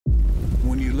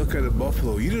you look at a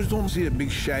buffalo, you just don't see a big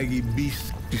shaggy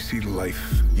beast. You see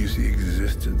life, you see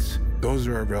existence. Those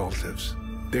are our relatives.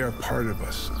 They are part of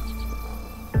us.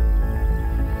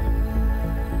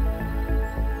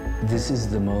 This is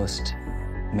the most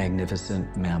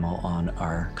magnificent mammal on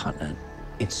our continent.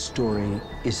 Its story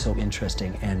is so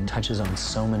interesting and touches on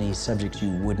so many subjects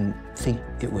you wouldn't think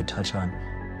it would touch on.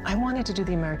 I wanted to do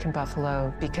the American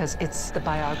buffalo because it's the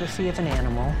biography of an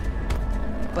animal,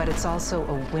 but it's also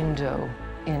a window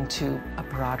into a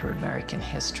broader American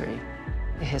history.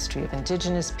 The history of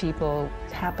indigenous people,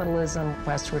 capitalism,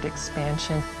 westward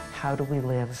expansion. How do we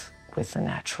live with the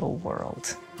natural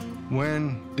world?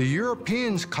 When the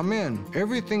Europeans come in,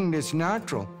 everything that's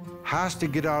natural has to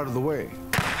get out of the way.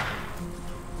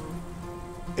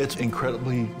 It's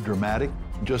incredibly dramatic.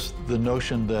 Just the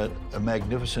notion that a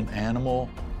magnificent animal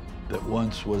that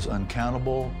once was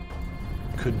uncountable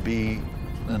could be,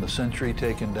 in a century,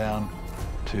 taken down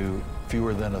to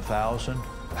fewer than 1,000.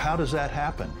 How does that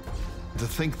happen? To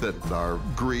think that our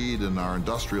greed and our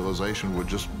industrialization would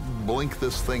just blink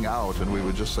this thing out and we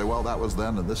would just say, well, that was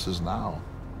then and this is now.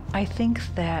 I think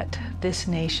that this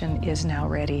nation is now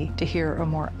ready to hear a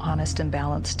more honest and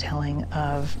balanced telling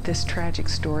of this tragic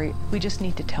story. We just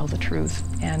need to tell the truth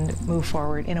and move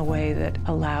forward in a way that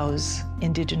allows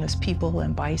Indigenous people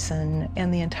and bison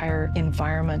and the entire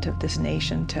environment of this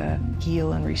nation to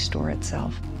heal and restore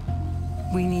itself.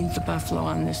 We need the buffalo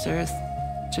on this earth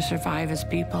to survive as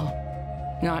people,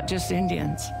 not just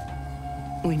Indians.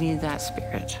 We need that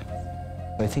spirit.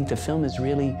 I think the film is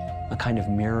really a kind of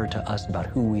mirror to us about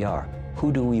who we are.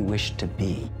 Who do we wish to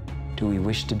be? Do we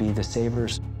wish to be the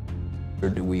savers, or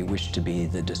do we wish to be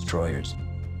the destroyers?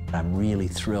 I'm really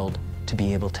thrilled to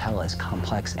be able to tell as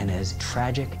complex and as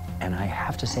tragic, and I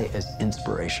have to say as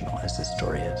inspirational as this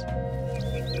story is.